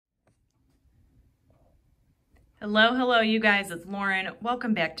Hello, you guys, it's Lauren.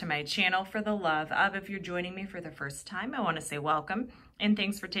 Welcome back to my channel for the love of. If you're joining me for the first time, I want to say welcome and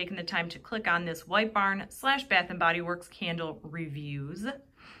thanks for taking the time to click on this White Barn / Bath & Body Works candle reviews.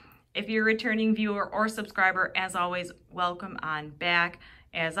 If you're a returning viewer or subscriber, as always, welcome on back.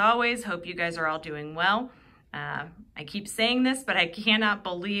 As always, hope you guys are all doing well. I keep saying this, but I cannot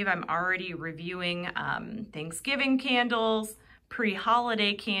believe I'm already reviewing Thanksgiving candles,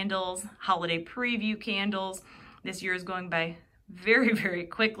 pre-holiday candles, holiday preview candles. This year is going by very, very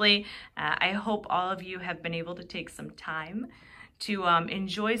quickly. I hope all of you have been able to take some time to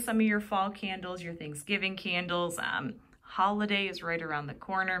enjoy some of your fall candles, your Thanksgiving candles. Holiday is right around the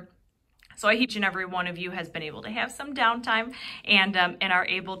corner. So I hope each and every one of you has been able to have some downtime and are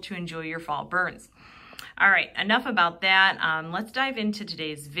able to enjoy your fall burns. All right, enough about that. Let's dive into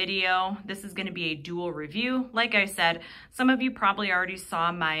today's video. This is going to be a dual review. Like I said, some of you probably already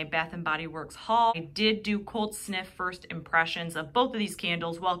saw my Bath & Body Works haul. I did do cold sniff first impressions of both of these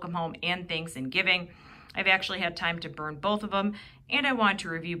candles, Welcome Home and Thanksgiving. I've actually had time to burn both of them, and I want to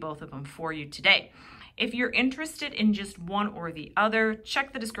review both of them for you today. If you're interested in just one or the other,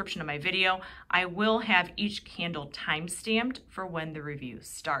 check the description of my video. I will have each candle time-stamped for when the review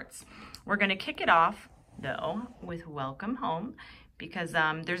starts. We're going to kick it off though with Welcome Home because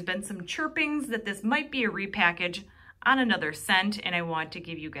there's been some chirpings that this might be a repackage on another scent, and I want to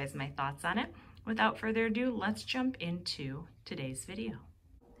give you guys my thoughts on it. Without further ado, let's jump into today's video.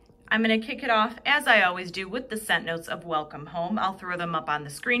 I'm going to kick it off, as I always do, with the scent notes of Welcome Home. I'll throw them up on the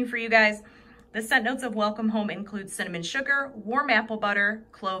screen for you guys. The scent notes of Welcome Home include cinnamon sugar, warm apple butter,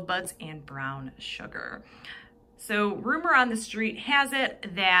 clove buds, and brown sugar. So rumor on the street has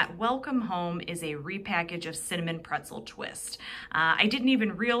it that Welcome Home is a repackage of Cinnamon Pretzel Twist. I didn't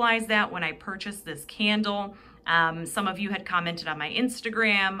even realize that when I purchased this candle. Some of you had commented on my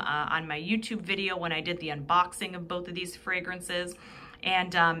Instagram, on my YouTube video when I did the unboxing of both of these fragrances.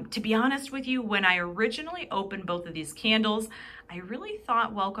 And to be honest with you, when I originally opened both of these candles, I really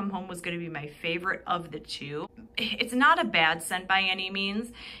thought Welcome Home was going to be my favorite of the two. It's not a bad scent by any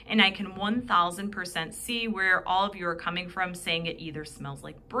means, and I can 1000% see where all of you are coming from, saying it either smells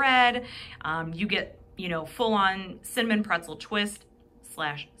like bread, you get, full-on cinnamon pretzel twist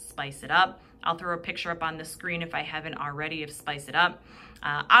 / spice it up. I'll throw a picture up on the screen if I haven't already of Spice It Up.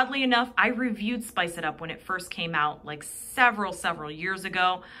 Oddly enough, I reviewed Spice It Up when it first came out, like several years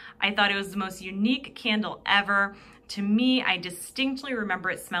ago. I thought it was the most unique candle ever. To me, I distinctly remember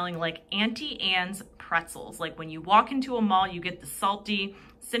it smelling like Auntie Anne's pretzels. Like when you walk into a mall, you get the salty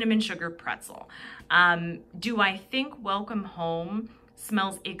cinnamon sugar pretzel. Do I think Welcome Home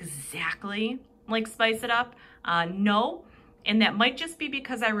smells exactly like Spice It Up? No. And that might just be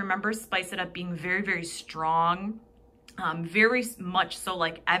because I remember Spice It Up being very, very strong, very much so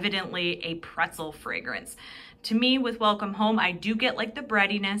like evidently a pretzel fragrance. To me, with Welcome Home, I do get like the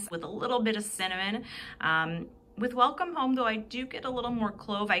breadiness with a little bit of cinnamon. With Welcome Home, though, I do get a little more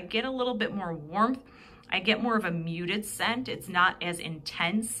clove. I get a little bit more warmth. I get more of a muted scent. It's not as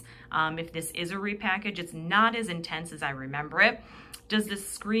intense. If this is a repackage, it's not as intense as I remember it. Does this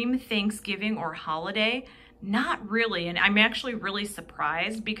scream Thanksgiving or holiday? Not really, and I'm actually really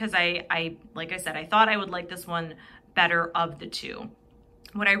surprised because like I said, I thought I would like this one better of the two.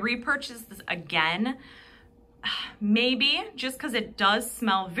 Would I repurchase this again? Maybe, just because it does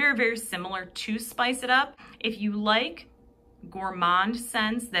smell very, very similar to Spice It Up. If you like gourmand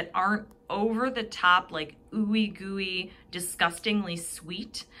scents that aren't over the top, like ooey gooey, disgustingly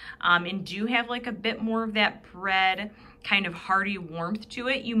sweet, and do have like a bit more of that bread kind of hearty warmth to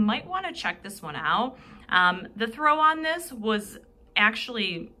it, you might want to check this one out. The throw on this was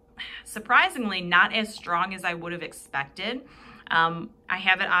actually surprisingly not as strong as I would have expected. I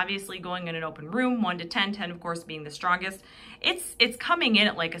have it obviously going in an open room, 1 to 10, 10 of course being the strongest. It's coming in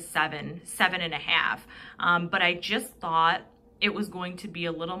at like a 7.5. But I just thought it was going to be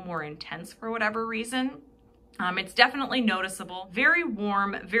a little more intense for whatever reason. It's definitely noticeable, very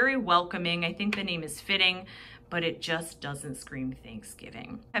warm, very welcoming. I think the name is fitting, but it just doesn't scream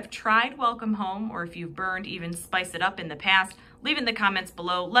Thanksgiving. I've tried Welcome Home, or if you've burned even Spice It Up in the past, leave in the comments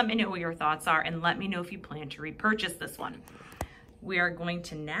below. Let me know what your thoughts are, and let me know if you plan to repurchase this one. We are going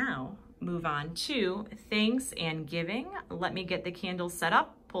to now move on to Thanksgiving. Let me get the candles set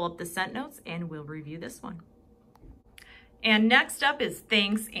up, pull up the scent notes, and we'll review this one. And next up is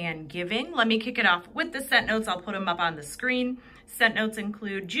Thanksgiving. Let me kick it off with the scent notes. I'll put them up on the screen. Scent notes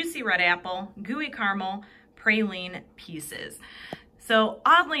include juicy red apple, gooey caramel, praline pieces. So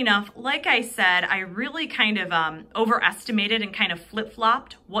oddly enough, like I said, I really kind of overestimated and kind of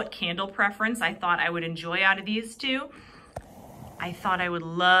flip-flopped what candle preference I thought I would enjoy out of these two. I thought I would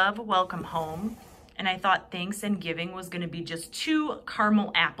love Welcome Home, and I thought Thanksgiving was going to be just too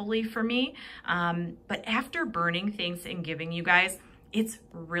caramel apple-y for me. But after burning Thanksgiving, you guys, it's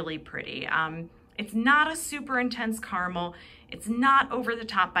really pretty. It's not a super intense caramel. It's not over the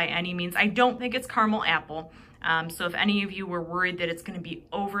top by any means. I don't think it's caramel apple. So if any of you were worried that it's going to be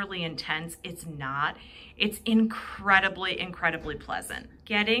overly intense, it's not. It's incredibly, incredibly pleasant.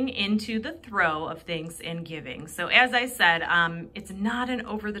 Getting into the throw of Thanksgiving. So as I said, it's not an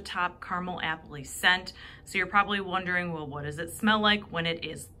over-the-top caramel apple-y scent. So you're probably wondering, well, what does it smell like when it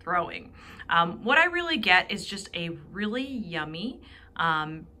is throwing? What I really get is just a really yummy,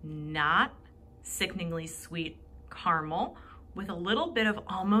 not sickeningly sweet caramel with a little bit of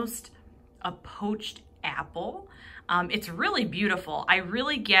almost a poached apple. It's really beautiful. I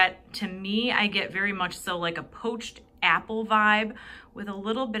really get, to me, I get very much so like a poached apple vibe with a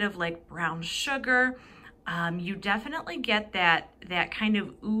little bit of like brown sugar. You definitely get that kind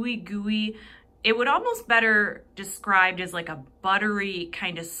of ooey gooey. It would almost better described as like a buttery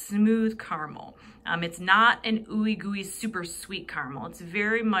kind of smooth caramel. It's not an ooey gooey super sweet caramel. It's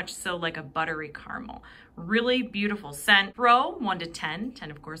very much so like a buttery caramel. Really beautiful scent. Throw 1 to 10,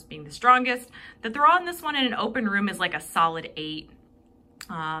 10 of course being the strongest. The throw on this one in an open room is like a solid 8.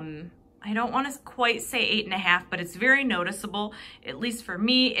 I don't want to quite say 8.5, but it's very noticeable. At least for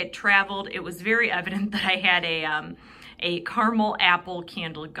me, it traveled. It was very evident that I had a caramel apple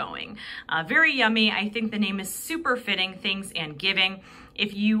candle going. Very yummy. I think the name is super fitting, Thanksgiving.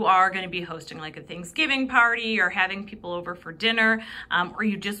 If you are going to be hosting like a Thanksgiving party or having people over for dinner, or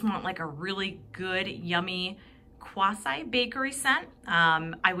you just want like a really good, yummy quasi bakery scent,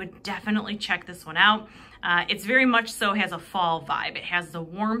 I would definitely check this one out. It's very much so has a fall vibe. It has the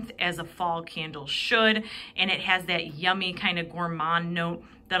warmth as a fall candle should, and it has that yummy kind of gourmand note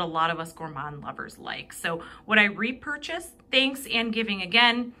that a lot of us gourmand lovers like. So would I repurchase Thanksgiving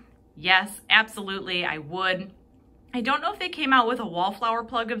again? Yes, absolutely, I would. I don't know if they came out with a wallflower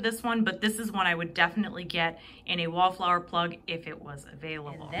plug of this one, but this is one I would definitely get in a wallflower plug if it was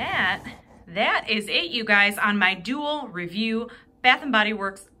available. And that is it, you guys, on my dual review, Bath & Body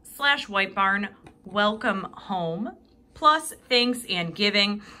Works / White Barn Welcome Home plus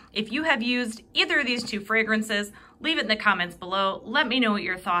Thanksgiving. If you have used either of these two fragrances, leave it in the comments below. Let me know what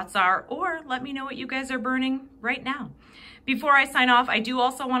your thoughts are, or let me know what you guys are burning right now. Before I sign off, I do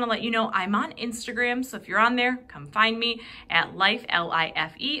also want to let you know I'm on Instagram, so if you're on there, come find me at life,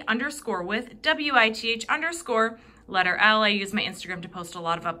 L-I-F-E _ WITH _ letter L. I use my Instagram to post a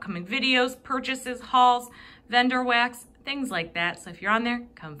lot of upcoming videos, purchases, hauls, vendor wax, things like that. So if you're on there,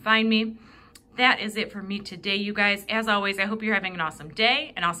 come find me. That is it for me today, you guys. As always, I hope you're having an awesome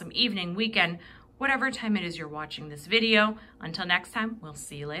day, an awesome evening, weekend, whatever time it is you're watching this video. Until next time, we'll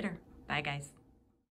see you later. Bye, guys.